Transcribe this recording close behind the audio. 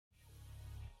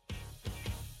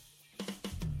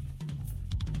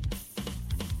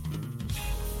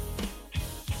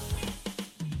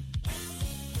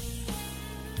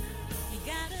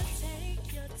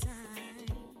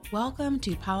Welcome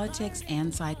to Politics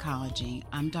and Psychology.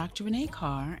 I'm Dr. Renee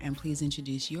Carr, and please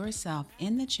introduce yourself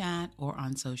in the chat or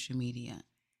on social media.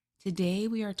 Today,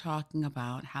 we are talking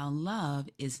about how love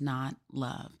is not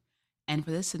love. And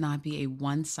for this to not be a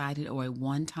one sided or a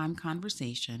one time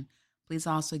conversation, please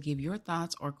also give your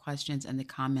thoughts or questions in the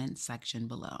comment section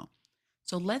below.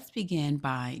 So let's begin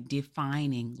by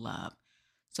defining love.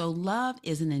 So, love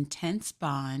is an intense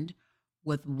bond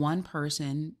with one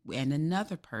person and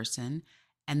another person,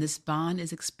 and this bond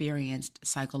is experienced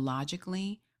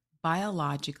psychologically,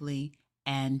 biologically,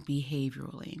 and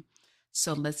behaviorally.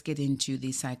 So let's get into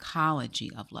the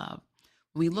psychology of love.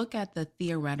 When we look at the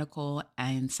theoretical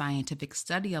and scientific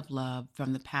study of love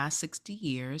from the past 60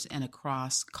 years and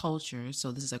across cultures,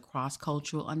 so this is a cross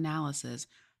cultural analysis,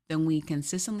 then we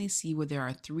consistently see where there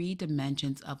are three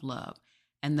dimensions of love.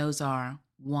 And those are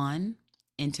one,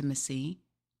 intimacy,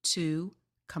 two,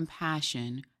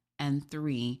 compassion, and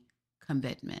three,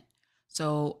 commitment.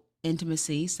 So,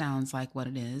 intimacy sounds like what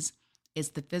it is. It's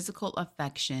the physical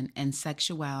affection and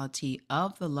sexuality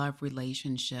of the love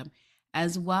relationship,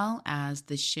 as well as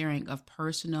the sharing of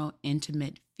personal,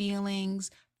 intimate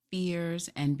feelings, fears,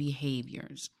 and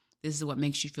behaviors. This is what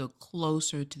makes you feel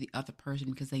closer to the other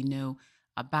person because they know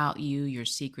about you, your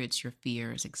secrets, your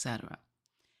fears, etc.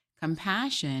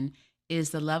 Compassion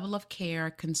is the level of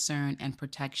care, concern, and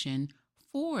protection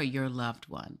for your loved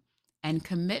one. And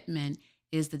commitment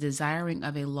is the desiring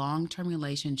of a long term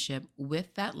relationship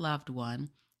with that loved one,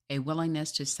 a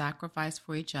willingness to sacrifice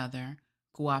for each other,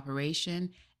 cooperation,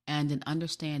 and an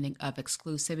understanding of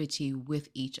exclusivity with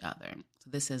each other. So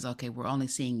this is okay, we're only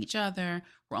seeing each other,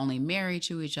 we're only married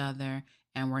to each other,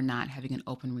 and we're not having an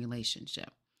open relationship.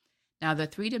 Now, the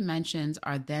three dimensions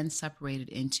are then separated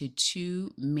into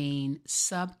two main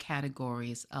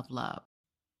subcategories of love.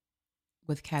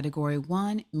 With category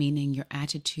one, meaning your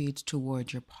attitudes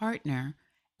toward your partner,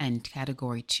 and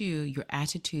category two, your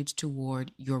attitudes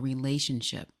toward your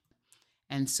relationship.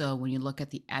 And so when you look at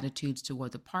the attitudes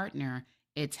toward the partner,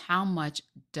 it's how much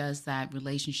does that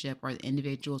relationship or the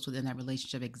individuals within that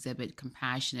relationship exhibit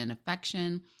compassion and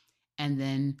affection, and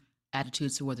then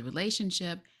attitudes toward the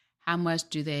relationship, how much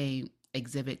do they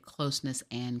exhibit closeness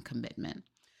and commitment.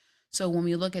 So when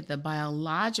we look at the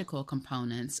biological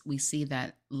components, we see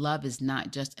that love is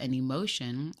not just an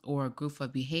emotion or a group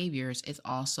of behaviors, it's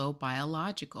also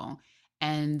biological.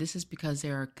 And this is because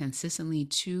there are consistently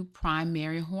two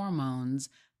primary hormones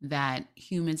that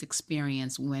humans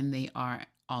experience when they are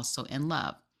also in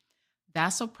love.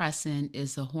 Vasopressin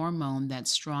is the hormone that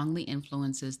strongly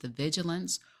influences the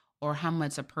vigilance or how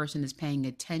much a person is paying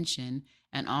attention,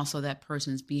 and also that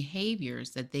person's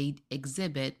behaviors that they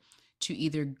exhibit to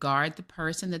either guard the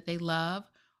person that they love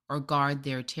or guard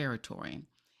their territory.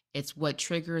 It's what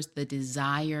triggers the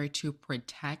desire to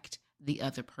protect the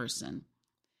other person.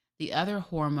 The other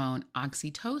hormone,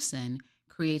 oxytocin,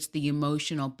 creates the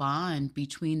emotional bond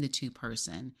between the two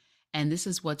person. And this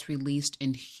is what's released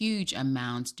in huge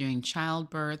amounts during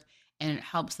childbirth, and it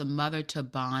helps the mother to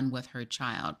bond with her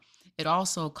child. It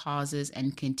also causes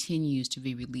and continues to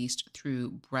be released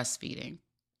through breastfeeding.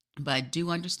 But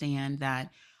do understand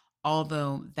that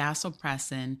although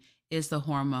vasopressin is the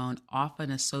hormone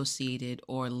often associated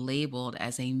or labeled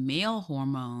as a male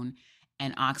hormone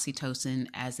and oxytocin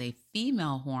as a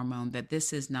female hormone, that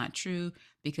this is not true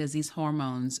because these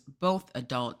hormones, both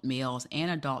adult males and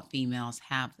adult females,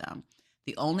 have them.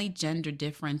 The only gender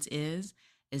difference is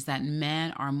that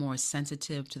men are more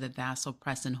sensitive to the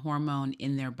vasopressin hormone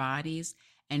in their bodies,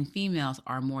 and females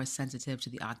are more sensitive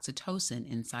to the oxytocin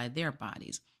inside their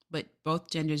bodies. But both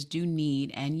genders do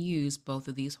need and use both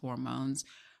of these hormones.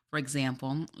 For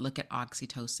example, look at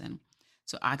oxytocin.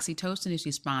 So oxytocin is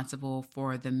responsible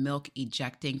for the milk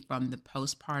ejecting from the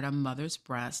postpartum mother's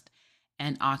breast,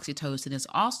 and oxytocin is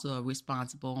also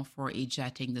responsible for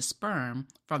ejecting the sperm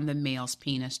from the male's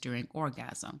penis during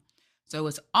orgasm. So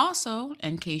it's also,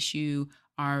 in case you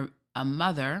are a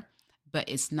mother, but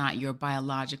it's not your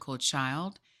biological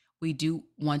child, we do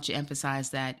want to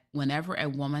emphasize that whenever a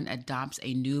woman adopts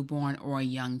a newborn or a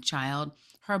young child,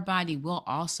 her body will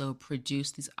also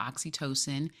produce this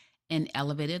oxytocin in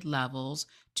elevated levels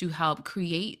to help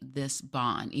create this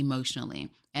bond emotionally,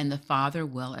 and the father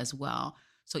will as well.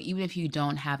 So even if you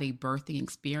don't have a birthing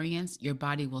experience, your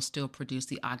body will still produce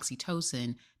the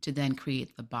oxytocin to then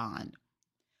create the bond.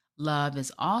 Love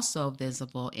is also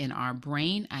visible in our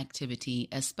brain activity,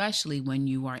 especially when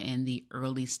you are in the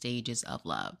early stages of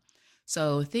love.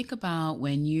 So think about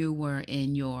when you were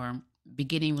in your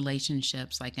beginning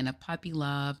relationships, like in a puppy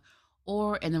love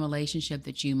or in the relationship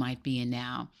that you might be in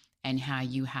now, and how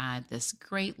you had this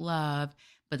great love,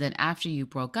 but then after you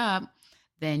broke up,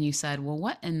 then you said, well,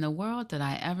 what in the world did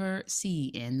I ever see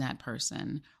in that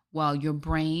person? Well, your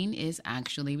brain is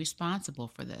actually responsible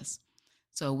for this.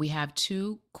 So we have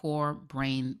two core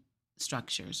brain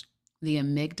structures, the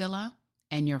amygdala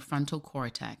and your frontal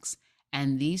cortex.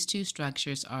 And these two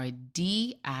structures are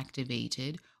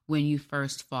deactivated when you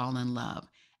first fall in love.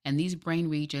 And these brain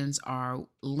regions are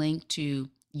linked to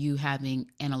you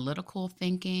having analytical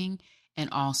thinking and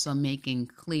also making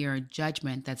clear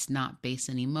judgment that's not based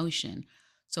in emotion.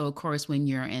 So, of course, when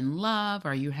you're in love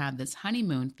or you have this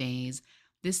honeymoon phase,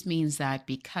 this means that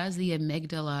because the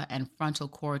amygdala and frontal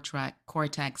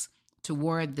cortex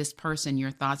toward this person,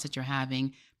 your thoughts that you're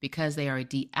having, because they are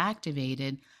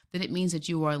deactivated, then it means that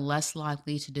you are less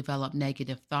likely to develop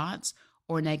negative thoughts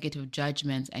or negative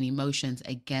judgments and emotions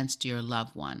against your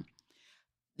loved one.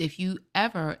 If you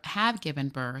ever have given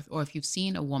birth or if you've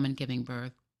seen a woman giving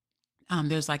birth,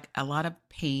 there's like a lot of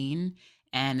pain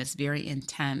and it's very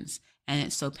intense and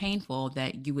it's so painful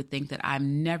that you would think that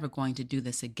I'm never going to do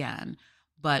this again.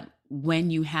 But when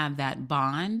you have that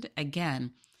bond,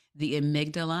 again, the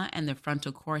amygdala and the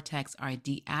frontal cortex are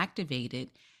deactivated.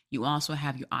 You also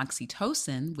have your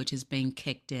oxytocin, which is being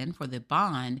kicked in for the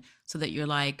bond, so that you're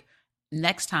like,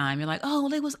 next time you're like, oh,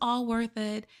 well, it was all worth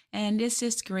it and it's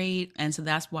just great. And so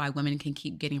that's why women can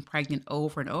keep getting pregnant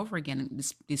over and over again,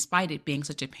 despite it being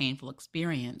such a painful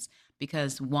experience.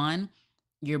 Because one,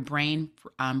 your brain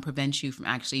prevents you from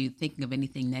actually thinking of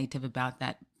anything negative about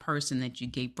that person that you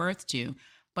gave birth to.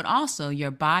 But also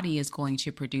your body is going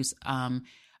to produce a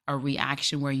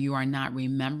reaction where you are not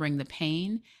remembering the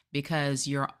pain because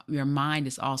your mind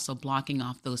is also blocking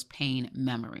off those pain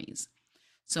memories.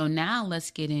 So now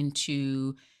let's get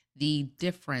into the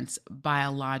difference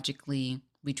biologically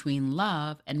between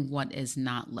love and what is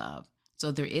not love.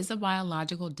 So there is a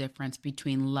biological difference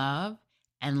between love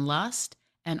and lust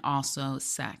and also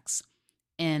sex.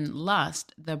 In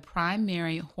lust, the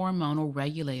primary hormonal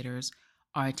regulators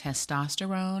are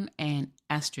testosterone and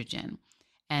estrogen.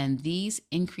 And these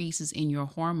increases in your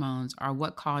hormones are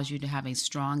what cause you to have a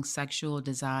strong sexual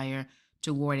desire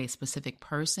toward a specific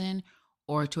person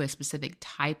or to a specific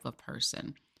type of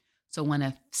person. So when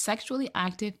a sexually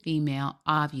active female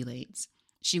ovulates,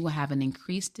 she will have an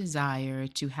increased desire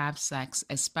to have sex,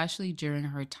 especially during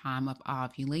her time of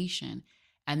ovulation.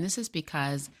 And this is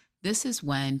because this is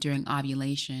when, during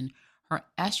ovulation, her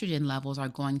estrogen levels are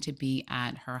going to be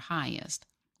at her highest.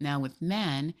 Now, with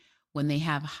men, when they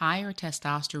have higher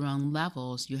testosterone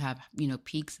levels, you have,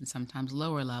 peaks and sometimes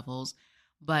lower levels,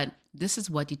 but this is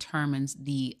what determines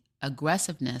the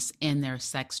aggressiveness in their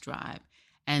sex drive.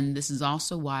 And this is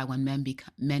also why when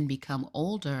men become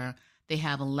older, they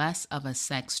have less of a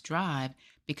sex drive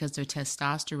because their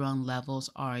testosterone levels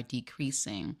are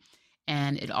decreasing.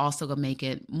 And it also will make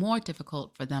it more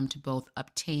difficult for them to both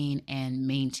obtain and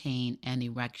maintain an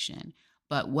erection.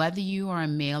 But whether you are a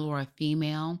male or a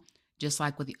female, just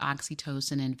like with the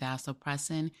oxytocin and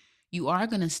vasopressin, you are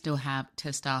going to still have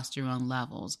testosterone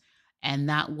levels. And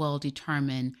that will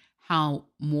determine how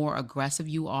more aggressive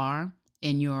you are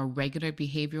in your regular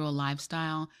behavioral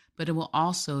lifestyle, but it will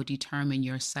also determine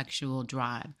your sexual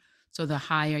drive. So the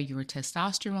higher your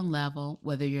testosterone level,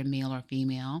 whether you're male or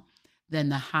female, then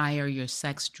the higher your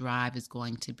sex drive is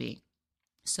going to be.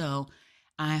 So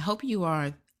I hope you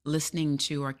are listening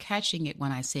to or catching it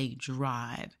when I say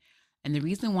drive. And the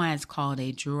reason why it's called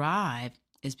a drive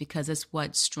is because it's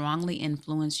what strongly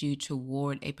influences you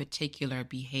toward a particular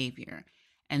behavior.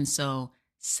 And so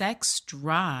sex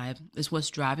drive is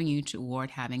what's driving you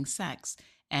toward having sex.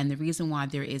 And the reason why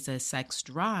there is a sex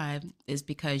drive is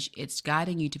because it's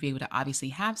guiding you to be able to obviously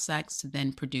have sex to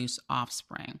then produce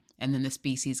offspring. And then the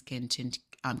species can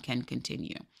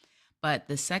continue. But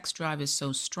the sex drive is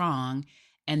so strong,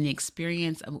 and the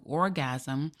experience of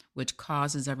orgasm, which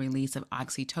causes a release of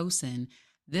oxytocin,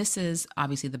 this is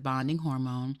obviously the bonding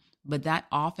hormone, but that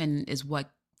often is what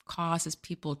causes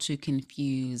people to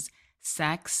confuse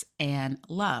sex and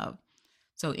love.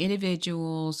 So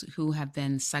individuals who have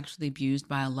been sexually abused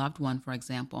by a loved one, for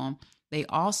example, they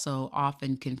also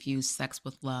often confuse sex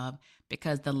with love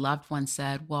because the loved one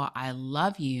said, well, I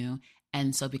love you.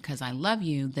 And so because I love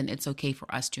you, then it's okay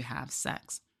for us to have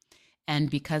sex. And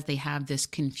because they have this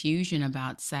confusion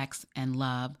about sex and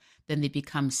love, then they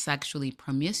become sexually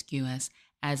promiscuous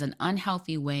as an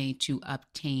unhealthy way to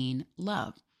obtain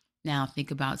love. Now, think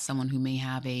about someone who may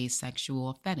have a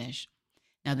sexual fetish.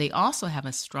 Now, they also have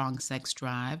a strong sex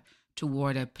drive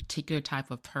toward a particular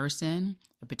type of person,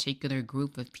 a particular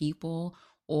group of people,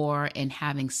 or in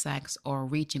having sex or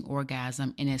reaching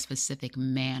orgasm in a specific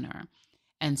manner.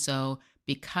 And so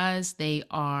because they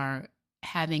are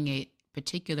having a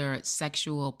particular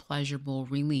sexual pleasurable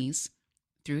release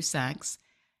through sex,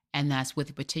 and that's with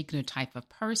a particular type of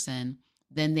person,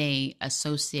 then they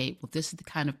associate, well, this is the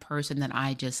kind of person that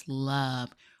I just love,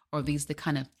 or these are the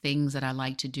kind of things that I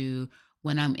like to do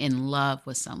when I'm in love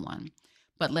with someone.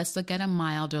 But let's look at a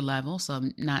milder level, so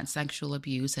not sexual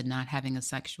abuse and not having a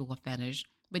sexual fetish,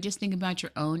 but just think about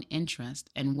your own interest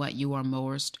and what you are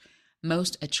most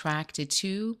attracted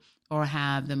to or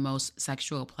have the most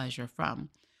sexual pleasure from.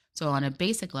 So on a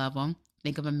basic level,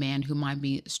 think of a man who might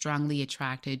be strongly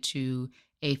attracted to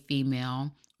a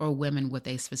female or women with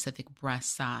a specific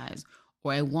breast size,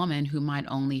 or a woman who might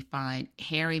only find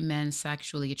hairy men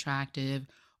sexually attractive,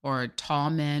 or tall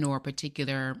men, or a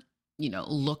particular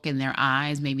look in their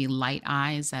eyes, maybe light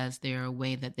eyes, as their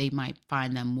way that they might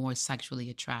find them more sexually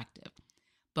attractive.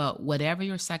 But whatever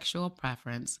your sexual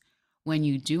preference, when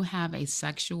you do have a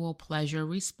sexual pleasure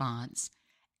response,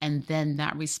 and then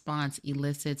that response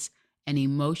elicits an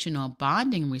emotional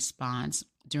bonding response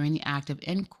during the act of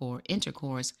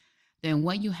intercourse, then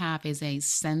what you have is a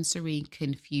sensory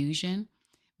confusion,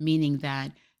 meaning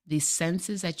that the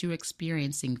senses that you're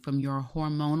experiencing from your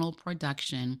hormonal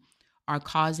production are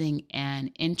causing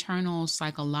an internal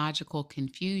psychological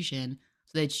confusion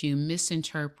so that you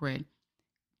misinterpret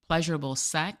pleasurable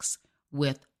sex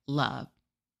with love.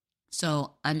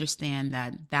 So understand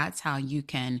that that's how you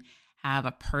can have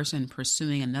a person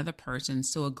pursuing another person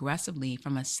so aggressively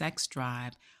from a sex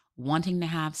drive, wanting to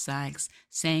have sex,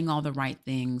 saying all the right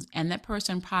things, and that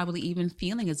person probably even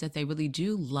feeling as if they really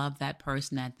do love that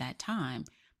person at that time.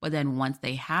 But then once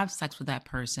they have sex with that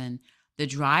person, the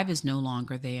drive is no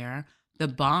longer there. The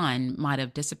bond might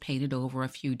have dissipated over a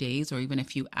few days or even a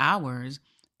few hours,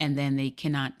 and then they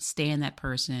cannot stand that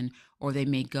person, or they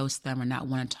may ghost them or not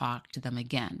want to talk to them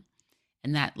again.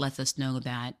 And that lets us know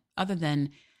that other than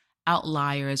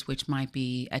outliers, which might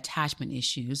be attachment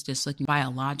issues, just looking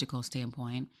biological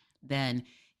standpoint, then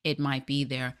it might be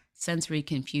their sensory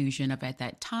confusion of at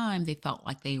that time they felt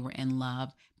like they were in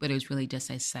love, but it was really just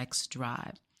a sex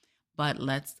drive. But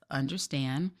let's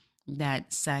understand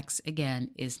that sex,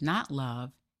 again, is not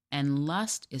love, and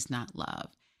lust is not love.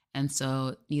 And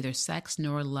so neither sex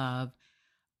nor love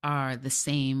are the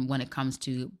same when it comes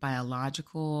to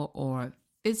biological or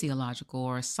physiological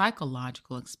or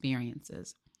psychological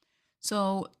experiences.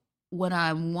 So what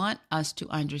I want us to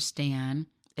understand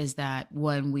is that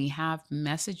when we have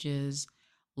messages,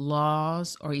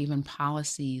 laws, or even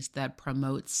policies that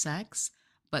promote sex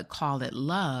but call it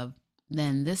love,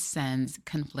 then this sends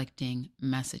conflicting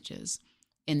messages.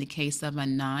 In the case of a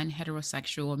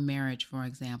non-heterosexual marriage, for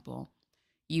example,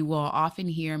 you will often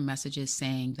hear messages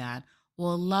saying that,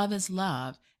 well, love is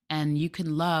love, and you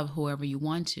can love whoever you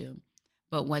want to.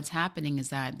 But what's happening is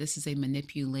that this is a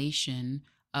manipulation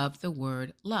of the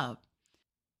word love,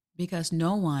 because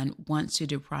no one wants to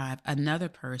deprive another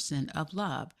person of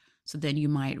love. So then you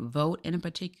might vote in a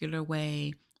particular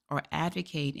way or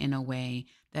advocate in a way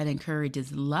that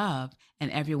encourages love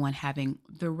and everyone having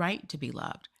the right to be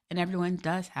loved. And everyone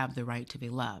does have the right to be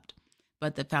loved.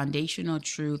 But the foundational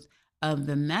truth of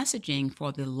the messaging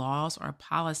for the laws or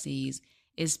policies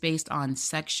is based on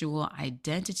sexual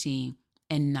identity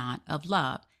and not of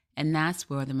love. And that's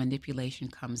where the manipulation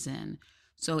comes in.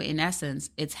 So in essence,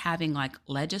 it's having like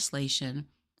legislation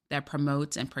that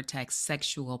promotes and protects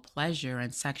sexual pleasure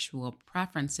and sexual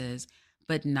preferences,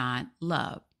 but not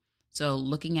love. So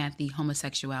looking at the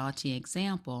homosexuality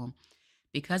example,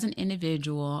 because an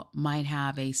individual might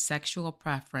have a sexual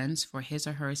preference for his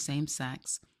or her same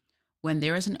sex, when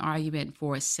there is an argument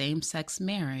for a same-sex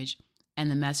marriage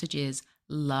and the message is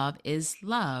love,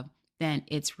 then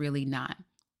it's really not.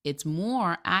 It's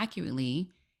more accurately,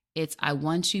 it's I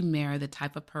want to marry the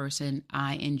type of person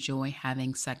I enjoy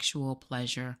having sexual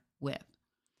pleasure with.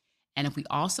 And if we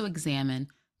also examine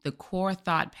the core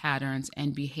thought patterns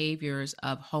and behaviors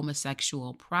of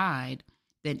homosexual pride,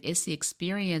 then it's the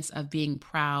experience of being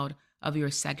proud of your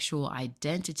sexual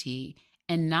identity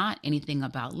and not anything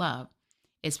about love.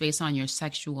 It's based on your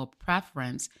sexual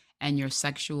preference and your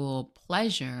sexual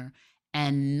pleasure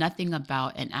and nothing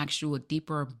about an actual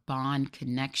deeper bond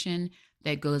connection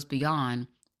that goes beyond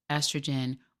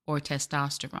estrogen or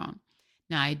testosterone.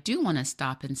 Now, I do want to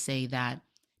stop and say that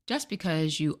just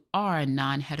because you are a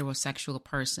non-heterosexual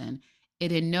person,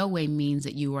 it in no way means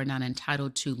that you are not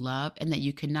entitled to love and that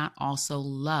you cannot also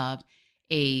love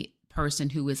a person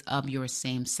who is of your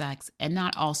same sex and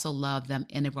not also love them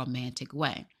in a romantic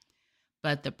way.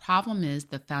 But the problem is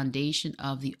the foundation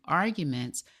of the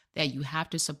arguments that you have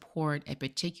to support a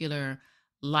particular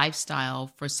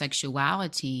lifestyle for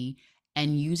sexuality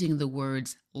and using the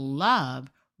words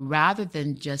love rather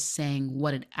than just saying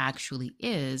what it actually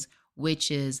is,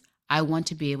 which is I want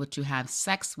to be able to have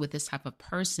sex with this type of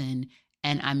person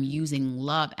and I'm using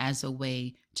love as a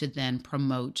way to then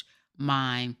promote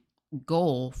my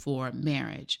goal for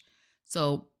marriage.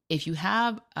 So if you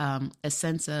have a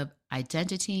sense of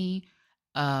identity,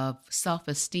 of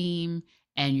self-esteem,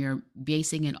 and you're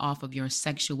basing it off of your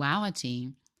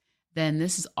sexuality, then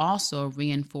this is also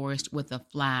reinforced with a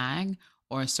flag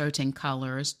or certain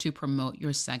colors to promote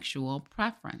your sexual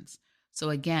preference. So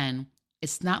again,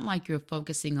 it's not like you're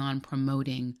focusing on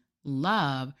promoting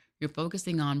love, you're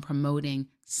focusing on promoting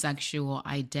sexual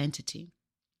identity.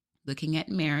 Looking at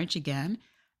marriage again,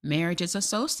 marriage is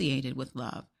associated with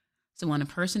love. So when a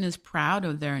person is proud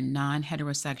of their non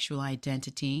heterosexual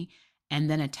identity and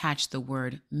then attach the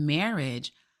word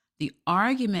marriage, the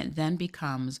argument then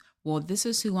becomes, well, this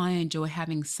is who I enjoy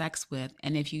having sex with.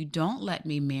 And if you don't let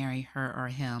me marry her or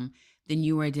him, then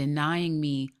you are denying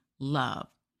me love.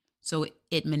 So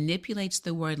it manipulates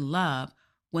the word love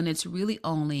when it's really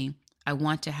only, I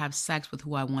want to have sex with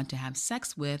who I want to have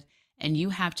sex with, and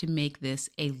you have to make this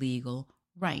a legal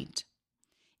right.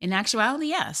 In actuality,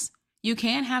 yes, you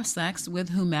can have sex with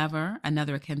whomever,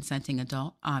 another consenting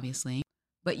adult, obviously,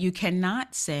 but you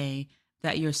cannot say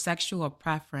that your sexual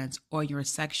preference or your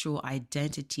sexual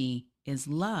identity is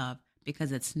love,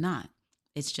 because it's not.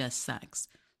 It's just sex.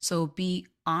 So be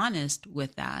honest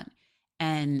with that.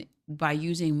 And by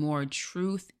using more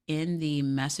truth in the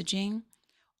messaging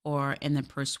or in the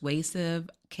persuasive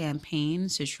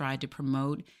campaigns to try to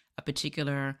promote a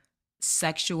particular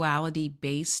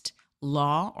sexuality-based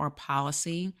law or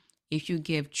policy, if you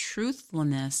give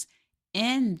truthfulness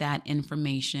in that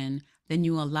information, then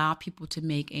you allow people to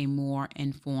make a more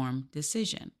informed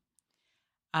decision.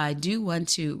 I do want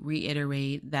to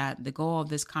reiterate that the goal of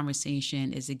this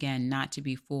conversation is, again, not to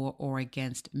be for or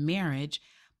against marriage,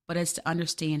 but it's to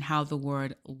understand how the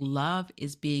word love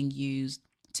is being used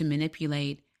to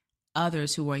manipulate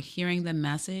others who are hearing the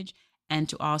message and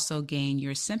to also gain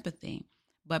your sympathy.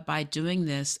 But by doing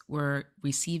this, we're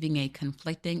receiving a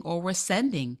conflicting, or we're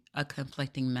sending a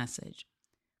conflicting message.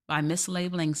 By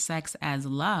mislabeling sex as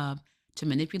love to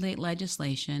manipulate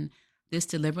legislation, this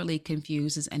deliberately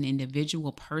confuses an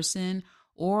individual person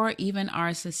or even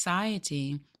our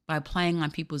society by playing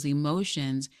on people's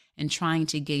emotions and trying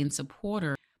to gain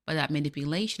support. But that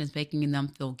manipulation is making them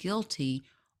feel guilty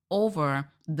over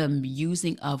the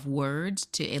using of words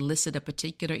to elicit a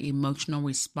particular emotional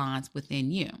response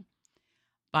within you.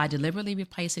 By deliberately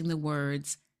replacing the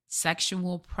words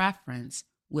sexual preference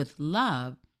with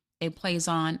love, it plays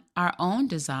on our own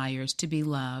desires to be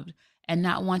loved and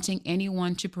not wanting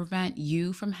anyone to prevent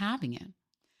you from having it.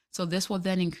 So this will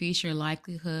then increase your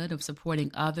likelihood of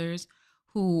supporting others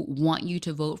who want you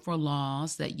to vote for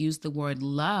laws that use the word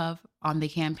love on the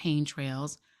campaign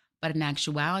trails, but in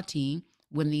actuality,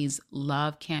 when these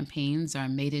love campaigns are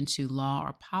made into law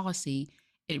or policy,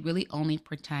 it really only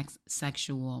protects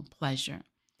sexual pleasure.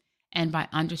 And by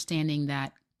understanding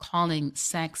that calling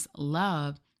sex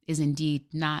love is indeed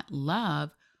not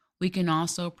love, we can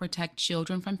also protect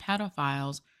children from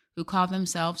pedophiles who call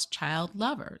themselves child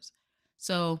lovers.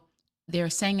 So they're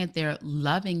saying that they're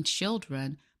loving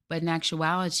children, but in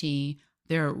actuality,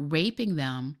 they're raping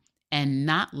them and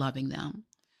not loving them.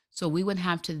 So we would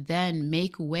have to then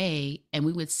make way, and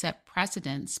we would set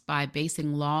precedents by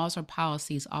basing laws or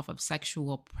policies off of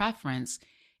sexual preference.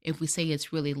 If we say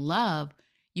it's really love,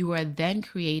 you are then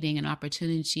creating an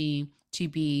opportunity to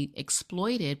be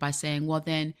exploited by saying, well,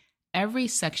 then every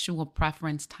sexual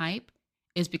preference type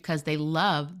is because they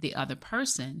love the other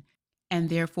person, and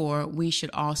therefore we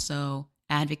should also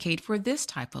advocate for this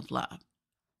type of love.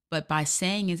 But by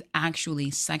saying it's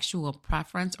actually sexual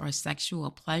preference or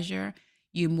sexual pleasure,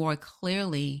 you more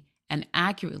clearly and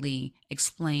accurately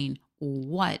explain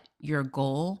what your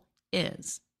goal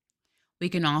is. We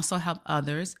can also help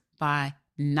others by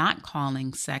not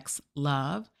calling sex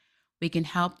love. We can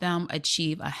help them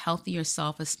achieve a healthier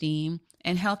self-esteem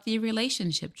and healthy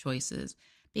relationship choices,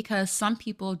 because some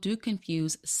people do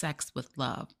confuse sex with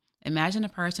love. Imagine a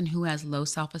person who has low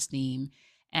self-esteem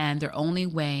and their only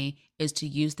way is to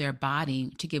use their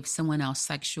body to give someone else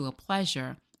sexual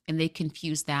pleasure, and they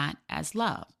confuse that as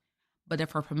love. But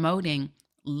if we're promoting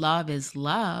love is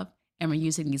love, and we're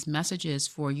using these messages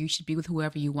for you should be with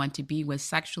whoever you want to be with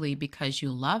sexually because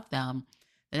you love them,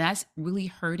 then that's really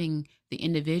hurting the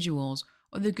individuals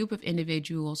or the group of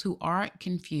individuals who are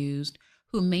confused,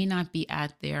 who may not be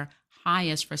at their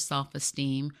highest for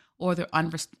self-esteem or their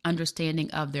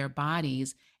understanding of their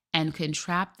bodies, and can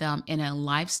trap them in a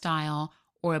lifestyle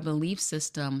or a belief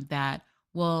system that,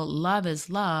 well, love is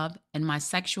love and my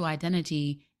sexual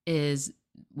identity is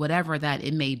whatever that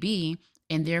it may be,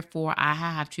 and therefore I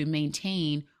have to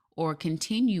maintain or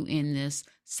continue in this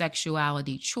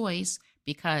sexuality choice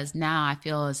because now I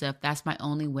feel as if that's my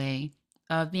only way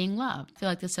of being loved. I feel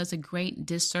like this does a great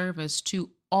disservice to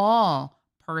all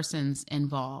persons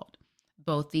involved,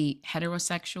 both the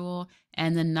heterosexual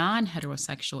and the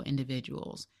non-heterosexual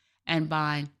individuals. And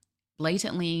by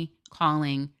blatantly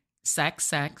calling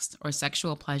sex or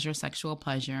sexual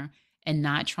pleasure, and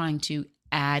not trying to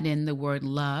add in the word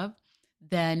love,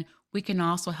 then we can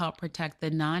also help protect the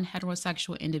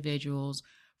non-heterosexual individuals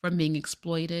from being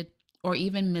exploited or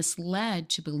even misled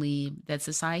to believe that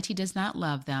society does not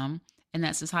love them and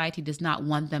that society does not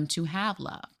want them to have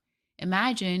love.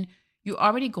 Imagine you're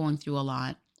already going through a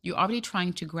lot. You're already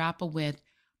trying to grapple with,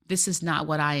 this is not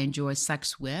what I enjoy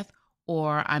sex with,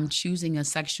 or I'm choosing a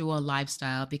sexual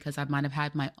lifestyle because I might have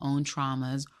had my own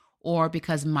traumas, or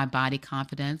because of my body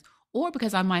confidence, or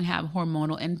because I might have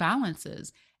hormonal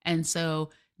imbalances. And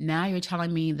so now you're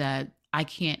telling me that I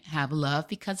can't have love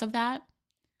because of that?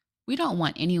 We don't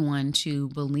want anyone to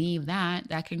believe that.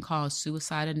 That can cause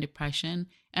suicide and depression,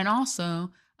 and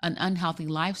also an unhealthy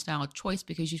lifestyle choice,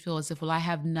 because you feel as if, well, I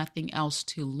have nothing else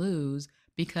to lose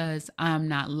because I'm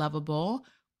not lovable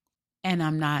and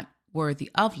I'm not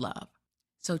worthy of love.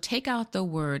 So take out the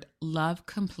word love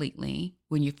completely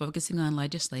when you're focusing on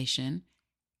legislation.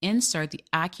 Insert the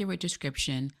accurate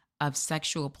description of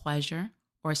sexual pleasure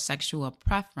or sexual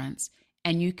preference,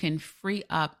 and you can free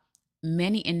up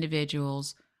many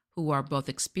individuals who are both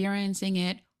experiencing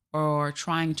it or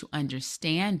trying to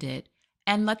understand it,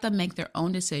 and let them make their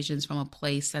own decisions from a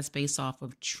place that's based off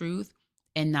of truth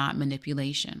and not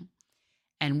manipulation.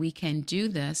 And we can do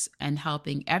this and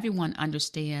helping everyone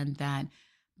understand that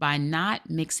by not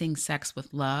mixing sex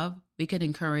with love, we could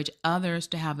encourage others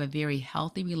to have a very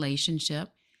healthy relationship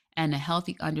and a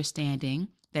healthy understanding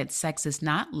that sex is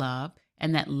not love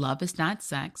and that love is not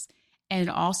sex. And it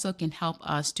also can help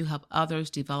us to help others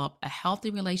develop a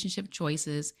healthy relationship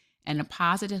choices and a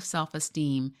positive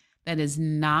self-esteem that is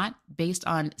not based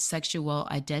on sexual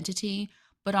identity,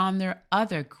 but on their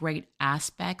other great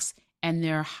aspects and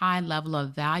their high level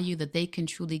of value that they can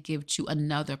truly give to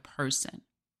another person.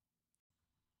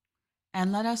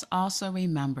 And let us also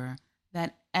remember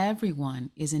that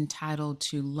everyone is entitled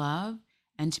to love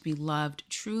and to be loved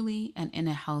truly and in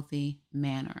a healthy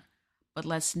manner. But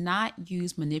let's not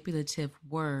use manipulative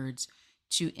words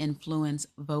to influence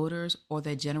voters or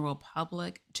the general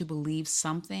public to believe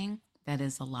something that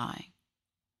is a lie.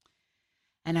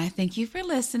 And I thank you for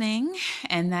listening.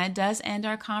 And that does end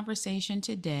our conversation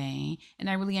today. And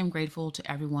I really am grateful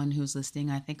to everyone who's listening.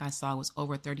 I think I saw it was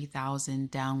over 30,000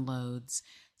 downloads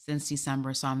since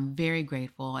December. So I'm very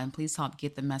grateful. And please help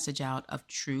get the message out of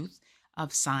truth,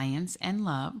 of science, and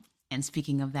love. And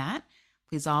speaking of that,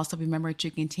 please also remember to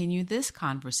continue this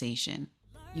conversation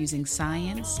using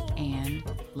science and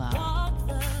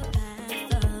love.